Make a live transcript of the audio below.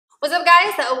What's up,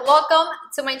 guys? Welcome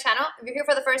to my channel. If you're here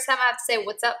for the first time, I have to say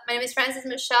what's up. My name is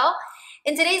Francessmichelle.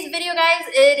 In today's video, guys,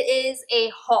 it is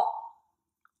a haul.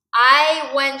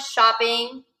 I went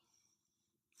shopping.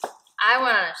 I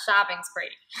went on a shopping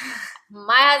spree.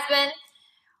 My husband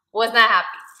was not happy.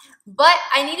 But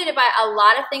I needed to buy a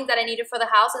lot of things that I needed for the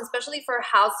house, and especially for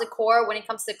house decor when it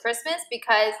comes to Christmas,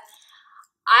 because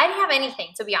I didn't have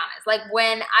anything, to be honest. Like,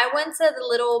 when I went to the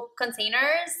little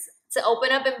containers to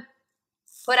open up and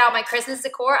put out my Christmas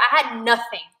decor, I had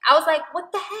nothing. I was like,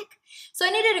 what the heck? So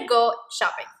I needed to go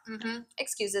shopping.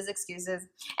 Excuses.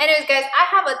 Anyways, guys, I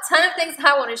have a ton of things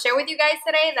I want to share with you guys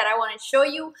today, that I want to show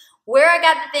you where I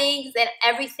got the things and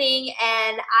everything,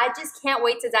 and I just can't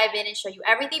wait to dive in and show you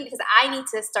everything because I need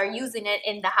to start using it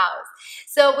in the house.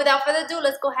 So without further ado,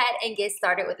 let's go ahead and get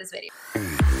started with this video.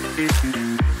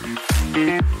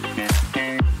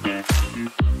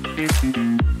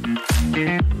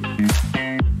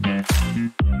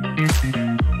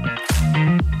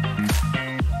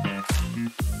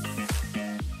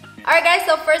 Alright, guys,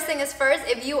 so first thing is first,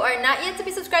 if you are not yet to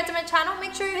be subscribed to my channel,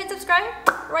 make sure you hit subscribe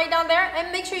right down there,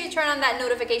 and make sure you turn on that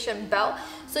notification bell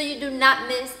so you do not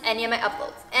miss any of my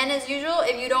uploads. And as usual,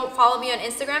 if you don't follow me on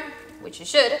Instagram, which you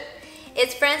should,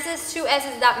 it's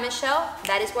Francess2s.Michelle.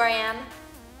 That is where I am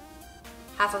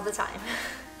half of the time.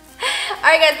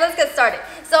 Alright, guys, let's get started.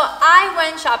 So I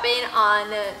went shopping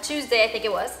on Tuesday, I think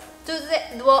it was.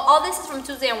 Well, all this is from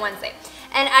Tuesday and Wednesday.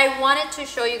 And I wanted to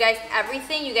show you guys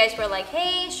everything. You guys were like,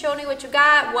 hey, show me what you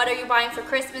got. What are you buying for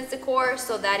Christmas decor?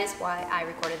 So that is why I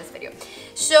recorded this video.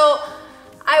 So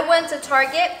I went to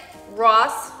Target,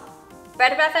 Ross,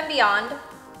 Bed Bath & Beyond,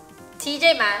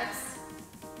 Tjmaxx,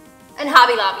 and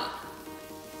Hobby Lobby.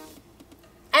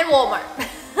 And Walmart.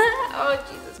 Oh,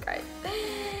 Jesus Christ.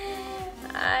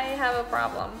 I have a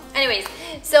problem. Anyways,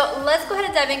 so let's go ahead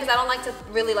and dive in because I don't like to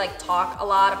really talk a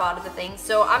lot about the things.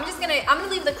 So I'm gonna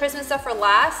leave the Christmas stuff for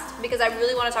last because I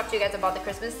really want to talk to you guys about the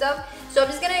Christmas stuff. So I'm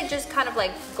just gonna kind of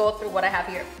go through what I have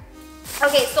here.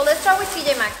 Okay, so let's start with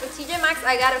Tjmaxx. With Tjmaxx,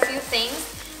 I got a few things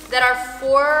that are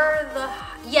for the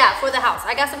house.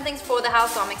 I got some things for the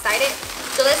house, so I'm excited.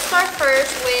 So let's start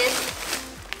first with,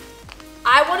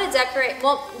 I want to decorate,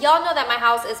 well, y'all know that my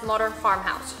house is modern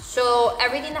farmhouse. So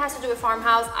everything that has to do with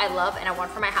farmhouse, I love and I want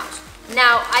for my house.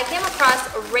 Now, I came across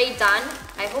Rae Dunn.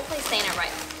 I hopefully saying it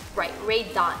right. Right, Rae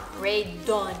Dunn. Rae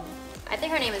Dunn. I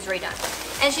think her name is Rae Dunn.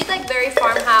 And she's very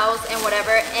farmhouse and whatever.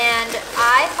 And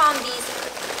I found these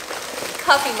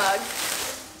coffee mugs.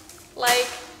 Look, it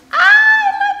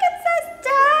says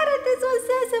Dad, and this one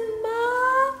says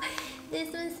Mom. This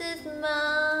one says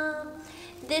Mom.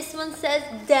 This one says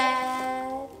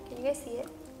Dad. Can you guys see it?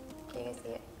 Can you guys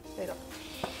see it? There we go.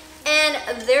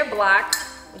 And they're black,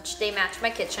 which they match my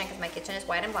kitchen because my kitchen is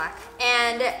white and black.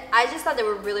 And I just thought they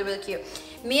were really, really cute.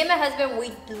 Me and my husband,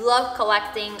 we love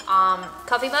collecting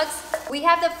coffee mugs. We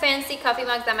have the fancy coffee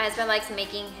mugs that my husband likes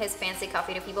making his fancy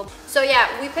coffee to people. So yeah,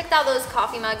 we picked out those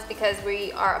coffee mugs because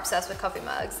we are obsessed with coffee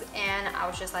mugs. And I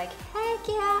was just like, heck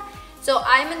yeah. So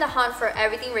I'm in the hunt for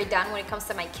everything Rae Dunn when it comes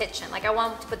to my kitchen. I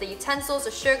want to put the utensils,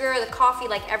 the sugar, the coffee,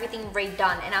 everything Rae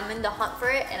Dunn. And I'm in the hunt for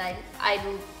it, and I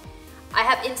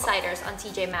have insiders on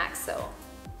Tjmaxx, so.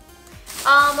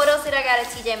 What else did I got at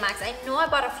Tjmaxx? I know I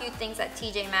bought a few things at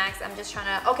Tjmaxx. I'm just trying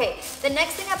to, okay. The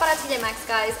next thing I bought at Tjmaxx,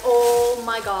 guys, oh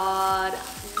my God.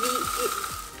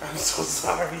 I'm so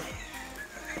sorry.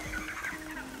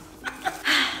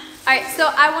 All right,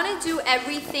 so I want to do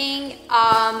everything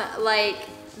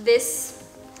this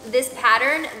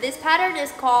pattern. This pattern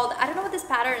is called, I don't know what this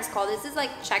pattern is called. This is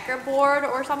checkerboard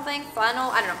or something,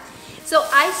 flannel, I don't know. So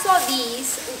I saw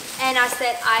these and I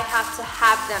said I have to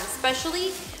have them, especially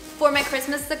for my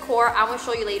Christmas decor. I will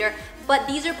show you later, but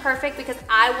these are perfect because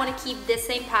I want to keep this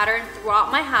same pattern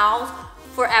throughout my house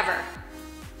forever.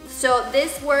 So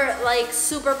these were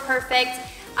super perfect.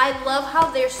 I love how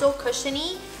they're so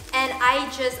cushiony. And I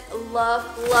just love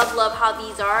how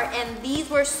these are. And these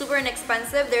were super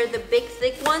inexpensive. They're the big,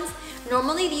 thick ones.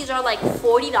 Normally, these are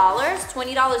 $40,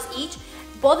 $20 each.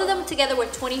 Both of them together were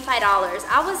 $25.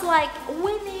 I was like,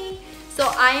 winning.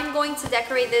 So I am going to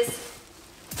decorate this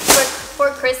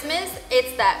for Christmas.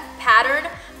 It's that pattern.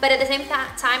 But at the same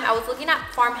time, I was looking at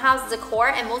farmhouse decor.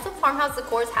 And most of farmhouse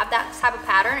decors have that type of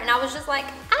pattern. And I was just like,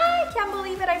 I can't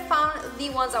believe it. I found the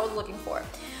ones I was looking for.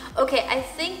 Okay, I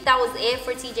think that was it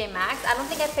for Tjmaxx. I don't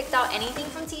think I picked out anything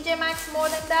from Tjmaxx more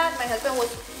than that. My husband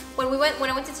was, when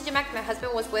I went to Tjmaxx, my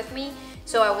husband was with me,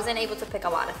 so I wasn't able to pick a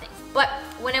lot of things. But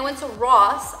when I went to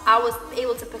Ross, I was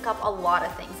able to pick up a lot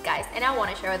of things, guys, and I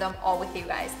want to share them all with you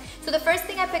guys. So the first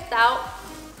thing I picked out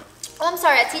Oh, I'm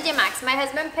sorry, at Tjmaxx. My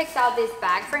husband picked out this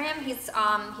bag for him. He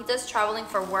does traveling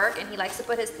for work and he likes to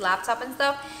put his laptop and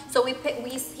stuff. So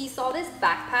he saw this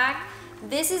backpack.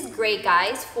 This is great,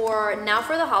 guys, for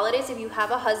the holidays. If you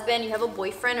have a husband, you have a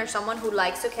boyfriend, or someone who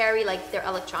likes to carry like their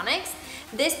electronics,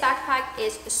 this backpack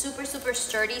is super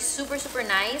sturdy, super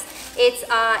nice.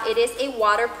 It is a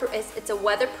waterproof. It's a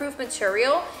weatherproof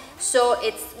material, so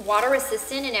it's water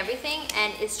resistant and everything,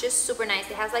 and it's just super nice.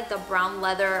 It has like the brown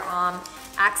leather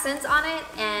accents on it,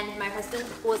 and my husband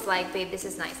was like, babe, this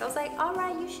is nice. I was like, all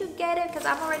right, you should get it, because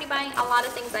I'm already buying a lot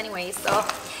of things anyway. So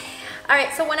all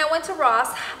right, so when I went to Ross,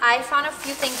 I found a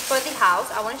few things for the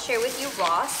house. I want to share with you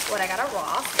what I got at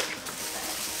Ross.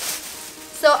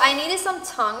 So I needed some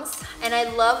tongues, and I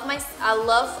love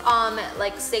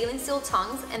like stainless steel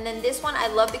tongues, and then this one I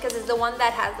love because it's the one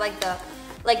that has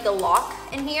like the lock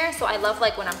in here. So I love,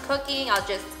 like, when I'm cooking, I'll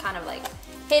just kind of like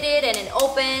hit it and it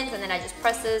opens, and then I just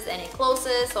press this and it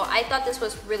closes. So I thought this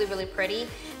was really pretty,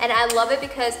 and I love it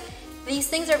because these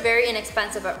things are very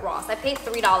inexpensive at Ross. I paid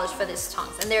 $3 for these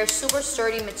tongues, and they're super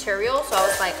sturdy material, so I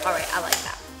was like, all right, I like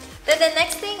that. Then the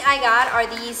next thing I got are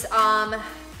these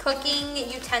cooking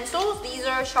utensils. These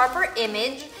are Sharper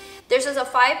Image. There's just a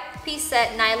 5-piece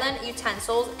set nylon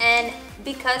utensils, and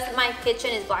because my kitchen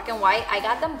is black and white, I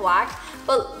got them black.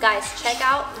 But guys, check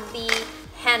out the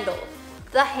handle.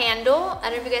 The handle, I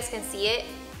don't know if you guys can see it.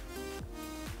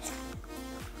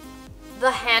 The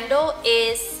handle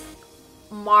is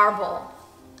marble.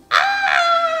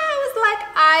 I was like,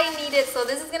 I need it. So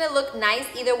this is gonna look nice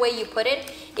either way you put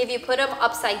it. If you put them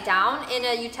upside down in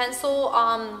a utensil,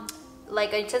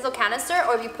 like a utensil canister,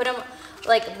 or if you put them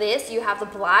like this, you have the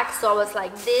black. So I was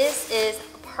like, this is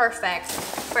perfect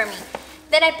for me.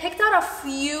 Then I picked out a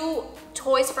few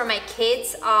toys for my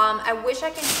kids. I wish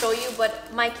I can show you,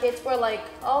 but my kids were like,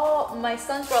 my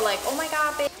sons were like, oh my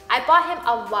God, babe. I bought him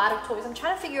a lot of toys. I'm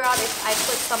trying to figure out if I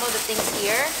put some of the things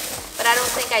here, but I don't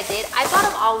think I did. I bought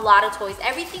him a lot of toys.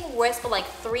 Everything was for like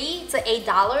 $3 to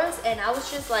 $8, and I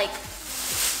was just like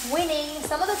winning.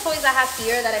 Some of the toys I have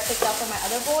here that I picked out for my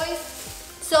other boys.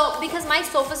 So because my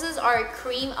sofas are a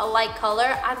cream, a light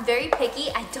color, I'm very picky.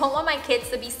 I don't want my kids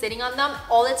to be sitting on them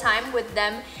all the time. With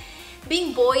them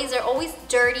being boys, they're always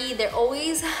dirty. They're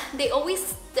always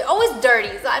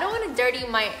dirty. So I don't want to dirty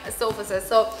my sofas.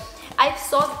 So I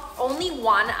saw only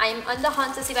one. I'm on the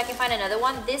hunt to see if I can find another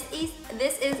one. This is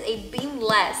a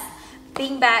beamless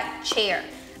beanbag chair.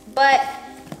 But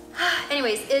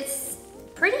anyways, it's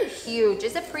pretty huge.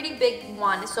 It's a pretty big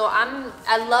one. So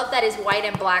I love that it's white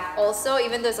and black also.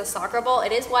 Even though it's a soccer ball,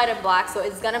 it is white and black, so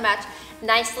it's gonna match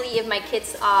nicely if my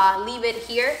kids leave it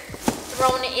here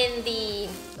thrown in the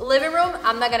living room.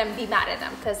 I'm not gonna be mad at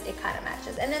them because it kind of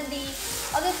matches. And then the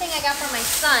other thing I got for my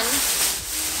son,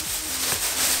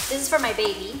 this is for my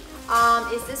baby,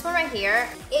 is this one right here.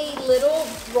 A little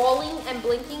rolling and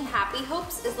blinking happy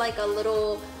hoops is like a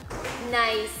little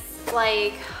nice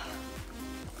like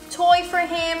toy for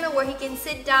him where he can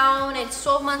sit down. It's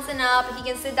 12 months and up. He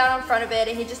can sit down in front of it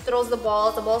and he just throws the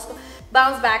balls. The balls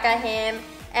bounce back at him.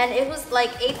 And it was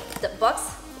like $8.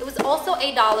 It was also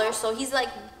 $8. So he's like,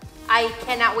 I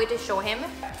cannot wait to show him.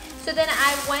 So then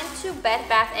I went to Bed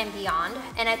Bath & Beyond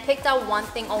and I picked out one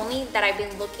thing only that I've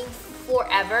been looking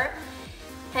forever.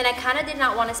 And I kind of did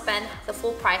not want to spend the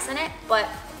full price on it, but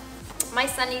my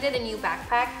son needed a new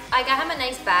backpack. I got him a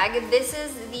nice bag. This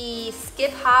is the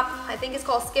Skip Hop. I think it's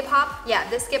called Skip Hop. Yeah,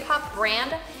 the Skip Hop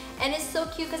brand. And it's so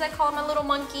cute because I call him a little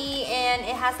monkey, and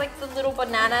it has like the little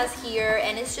bananas here,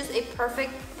 and it's just a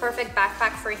perfect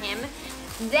backpack for him.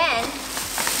 Then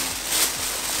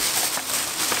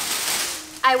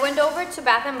I went over to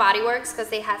Bath & Body Works because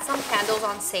they had some candles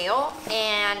on sale,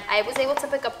 and I was able to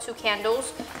pick up 2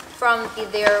 candles from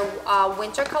their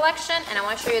winter collection, and I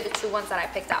want to show you the 2 ones that I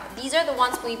picked out. These are the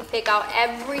ones we pick out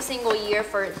every single year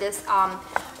for this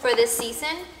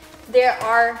season. They're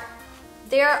our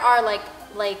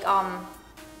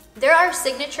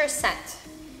signature scent.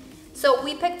 So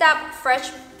we picked up fresh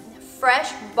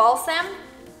balsam.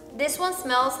 This one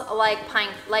smells like pine,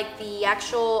 like the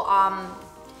actual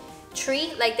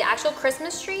tree, like the actual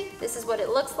Christmas tree. This is what it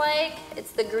looks like.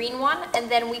 It's the green one.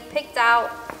 And then we picked out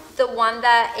the one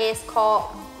that is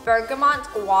called Bergamot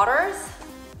Waters.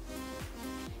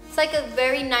 It's like a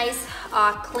very nice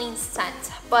clean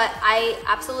scent, but I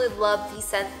absolutely love these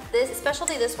scents.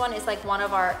 Especially this one is like one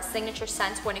of our signature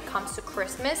scents when it comes to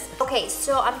Christmas. Okay,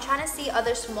 so I'm trying to see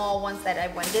other small ones that I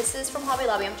went. This is from Hobby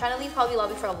Lobby. I'm trying to leave Hobby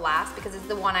Lobby for last because it's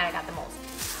the one I got the most.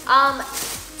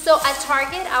 So at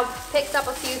Target, I picked up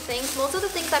a few things. Most of the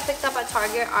things I picked up at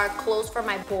Target are clothes for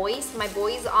my boys. My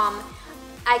boys,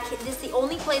 this is the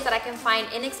only place that I can find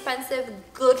inexpensive,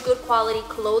 good quality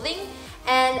clothing.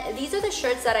 And these are the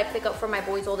shirts that I pick up for my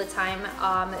boys all the time.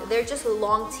 They're just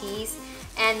long tees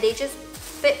and they just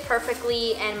fit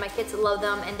perfectly, and my kids love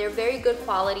them, and they're very good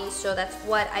quality, so that's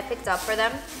what I picked up for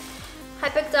them. I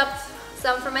picked up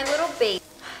some for my little baby.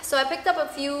 So I picked up a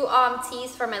few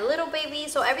tees for my little baby.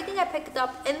 So everything I picked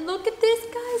up, and look at this,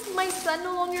 guys. My son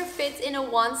no longer fits in a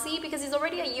onesie because he's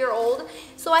already a year old.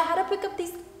 So I had to pick up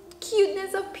these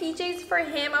cuteness of PJs for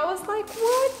him. I was like,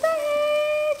 what the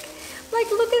heck? Like,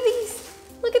 look at these.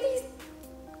 Look at these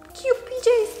cute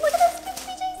PJs. Look at these cute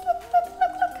PJs. Look.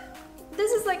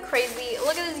 This is like crazy.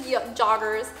 Look at these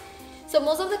joggers. So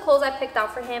most of the clothes I picked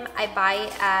out for him, I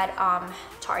buy at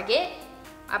Target.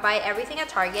 I buy everything at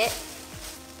Target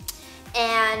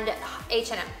and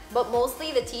H&M, but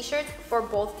mostly the t-shirts for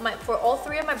all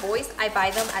three of my boys, I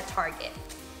buy them at Target.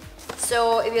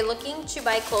 So if you're looking to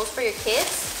buy clothes for your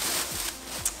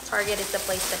kids, Target is the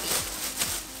place to be.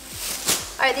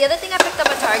 All right, the other thing I picked up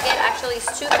at Target actually is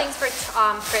two things for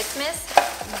Christmas.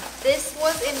 This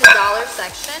was in the dollar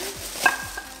section.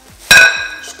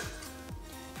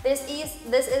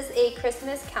 This is a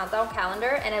Christmas countdown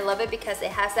calendar, and I love it because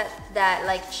it has that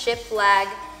like shiplap.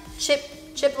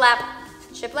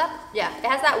 Yeah, it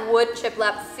has that wood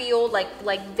shiplap feel, like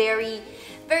very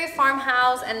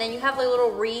farmhouse. And then you have a little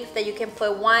wreath that you can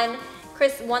put one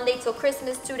day till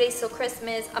Christmas, 2 days till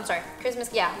Christmas. I'm sorry,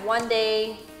 Christmas, yeah, 1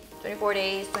 day, 24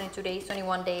 days, 22 days,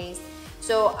 21 days.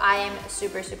 So I am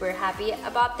super happy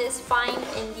about this find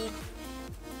in the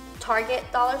Target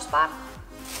dollar spot.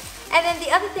 And then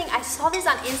the other thing, I saw this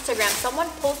on Instagram. Someone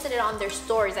posted it on their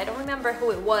stories. I don't remember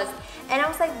who it was. And I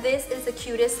was like, this is the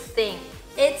cutest thing.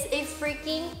 It's a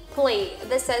freaking plate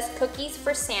that says cookies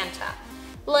for Santa.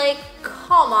 Like,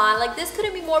 come on. Like, this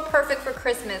couldn't be more perfect for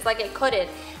Christmas. Like, it couldn't.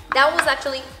 That was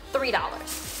actually $3.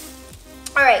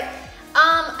 All right.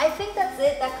 I think that's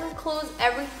it. That concludes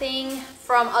everything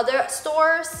from other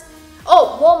stores.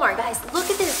 Oh, Walmart, guys, look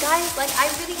at this, guys. Like, I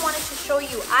really wanted to show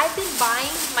you. I've been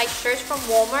buying my shirts from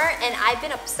Walmart, and I've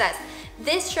been obsessed.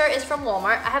 This shirt is from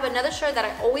Walmart. I have another shirt that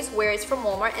I always wear. It's from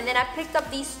Walmart. And then I picked up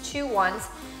these two ones.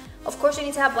 Of course, you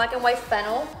need to have black and white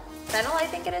fennel. Fennel, I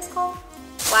think it is called.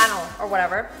 Flannel or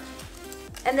whatever.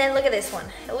 And then look at this one.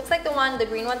 It looks like the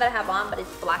green one that I have on, but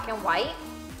it's black and white.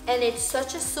 And it's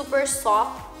such a super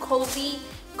soft, cozy,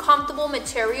 comfortable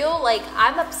material. Like,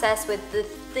 I'm obsessed with the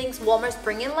things Walmart's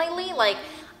bringing lately. Like,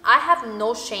 I have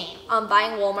no shame on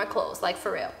buying Walmart clothes, like,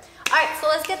 for real. All right, so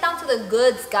let's get down to the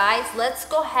goods, guys. Let's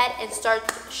go ahead and start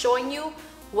showing you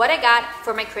what I got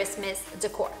for my Christmas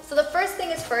decor. So the first thing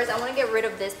is first, I want to get rid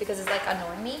of this because it's like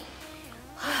annoying me.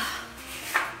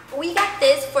 We got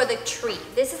this for the tree.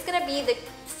 This is gonna be the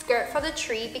skirt for the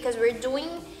tree because we're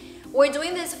doing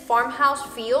this farmhouse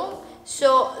feel.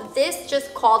 So this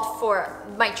just called for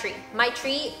my tree. My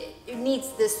tree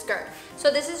needs this skirt. So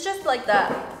this is just like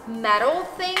the metal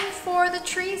thing for the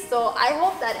tree. So I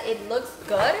hope that it looks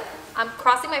good. I'm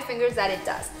crossing my fingers that it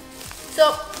does.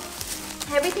 So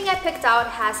everything I picked out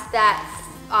has that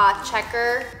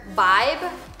checker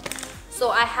vibe. So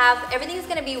I have, everything is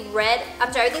gonna be red.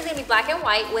 I'm sorry, everything's gonna be black and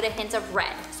white with a hint of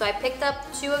red. So I picked up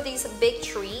two of these big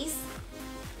trees.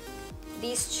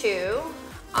 These two.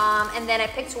 And then I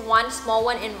picked one small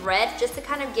one in red just to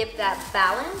kind of give that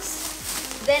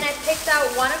balance. Then I picked out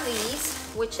one of these,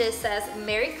 which says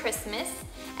Merry Christmas.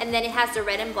 And then it has the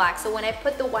red and black. So when I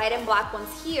put the white and black ones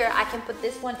here, I can put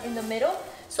this one in the middle.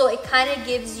 So it kind of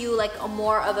gives you like a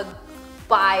more of a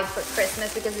vibe for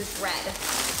Christmas because it's red.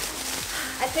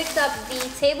 I picked up the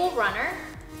table runner.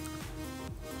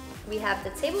 We have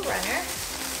the table runner.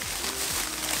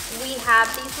 We have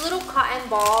these little cotton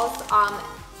balls,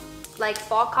 like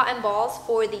fall cotton balls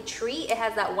for the tree. It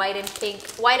has that white and pink,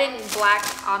 white and black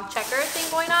checker thing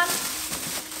going on.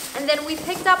 And then we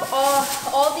picked up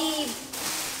all the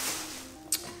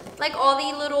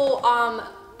little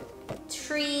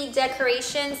tree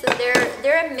decorations. So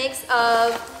they're a mix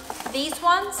of these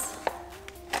ones,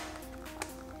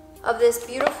 of this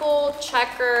beautiful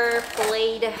checker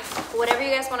plaid, whatever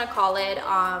you guys want to call it,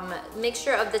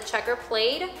 mixture of the checker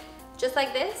plaid, just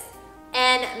like this,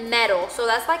 and metal. So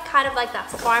that's like kind of like that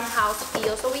farmhouse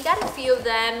feel. So we got a few of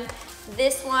them.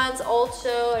 This one's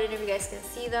also, I don't know if you guys can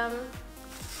see them.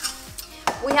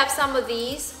 We have some of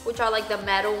these, which are like the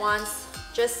metal ones.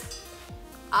 Just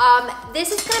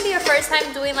this is gonna be our first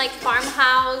time doing like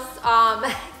farmhouse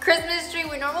Christmas tree.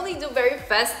 We normally do very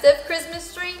festive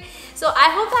Christmas tree. So I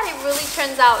hope that it really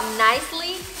turns out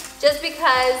nicely, just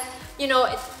because, you know,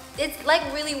 it's like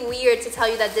really weird to tell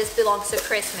you that this belongs to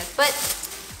Christmas, but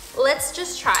let's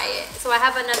just try it. So I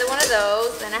have another one of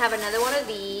those, and I have another one of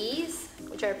these,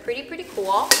 which are pretty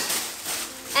cool.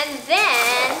 And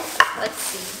then, let's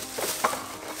see.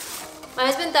 My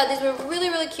husband thought these were really,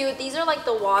 really cute. These are like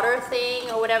the water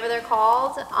thing or whatever they're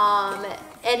called.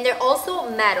 And they're also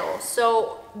metal.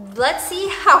 So let's see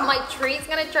how my tree is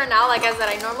gonna turn out. Like I said,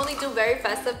 I normally do very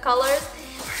festive colors.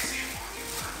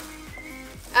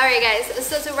 All right, guys,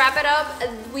 so to wrap it up,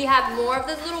 we have more of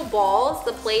these little balls,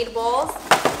 the played balls.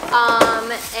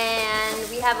 And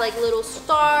we have like little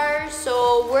stars.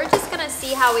 So we're just gonna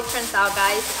see how it turns out,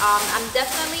 guys. I'm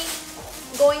definitely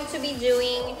going to be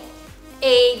doing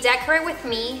a decorate with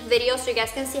me video so you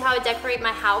guys can see how I decorate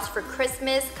my house for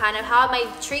Christmas, kind of how my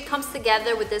tree comes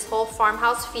together with this whole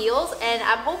farmhouse feels. And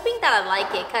I'm hoping that I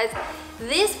like it, because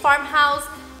this farmhouse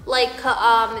like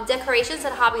decorations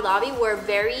at Hobby Lobby were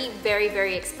very, very,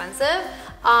 very expensive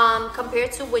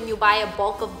compared to when you buy a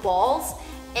bulk of balls.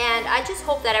 And I just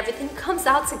hope that everything comes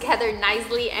out together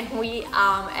nicely and we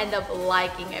end up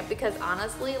liking it, because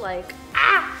honestly, like,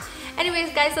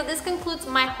 Anyways, guys, so this concludes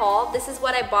my haul. This is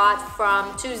what I bought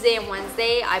from Tuesday and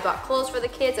Wednesday. I bought clothes for the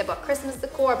kids, I bought Christmas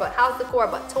decor, I bought house decor,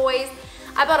 I bought toys.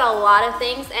 I bought a lot of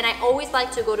things, and I always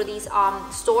like to go to these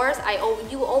stores.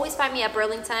 You will always find me at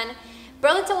Burlington.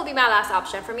 Burlington will be my last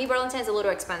option. For me, Burlington is a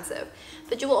little expensive,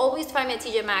 but you will always find me at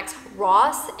Tjmaxx,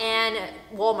 Ross, and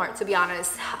Walmart, to be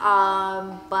honest.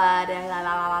 Yeah,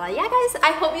 guys,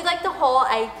 I hope you liked the haul.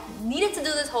 I needed to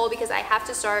do this haul because I have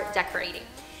to start decorating.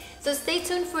 So stay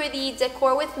tuned for the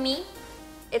decor with me.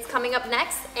 It's coming up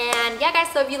next. And yeah,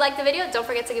 guys, so if you liked the video, don't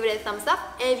forget to give it a thumbs up.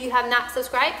 And if you have not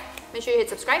subscribed, make sure you hit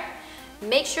subscribe.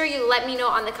 Make sure you let me know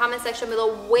on the comment section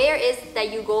below where is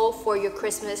that you go for your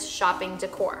Christmas shopping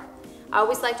decor. I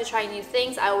always like to try new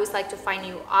things. I always like to find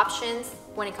new options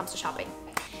when it comes to shopping.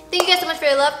 Thank you guys so much for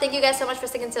your love. Thank you guys so much for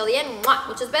sticking till the end. Mwah!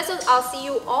 Muchos besos. I'll see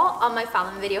you all on my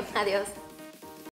following video. Adios.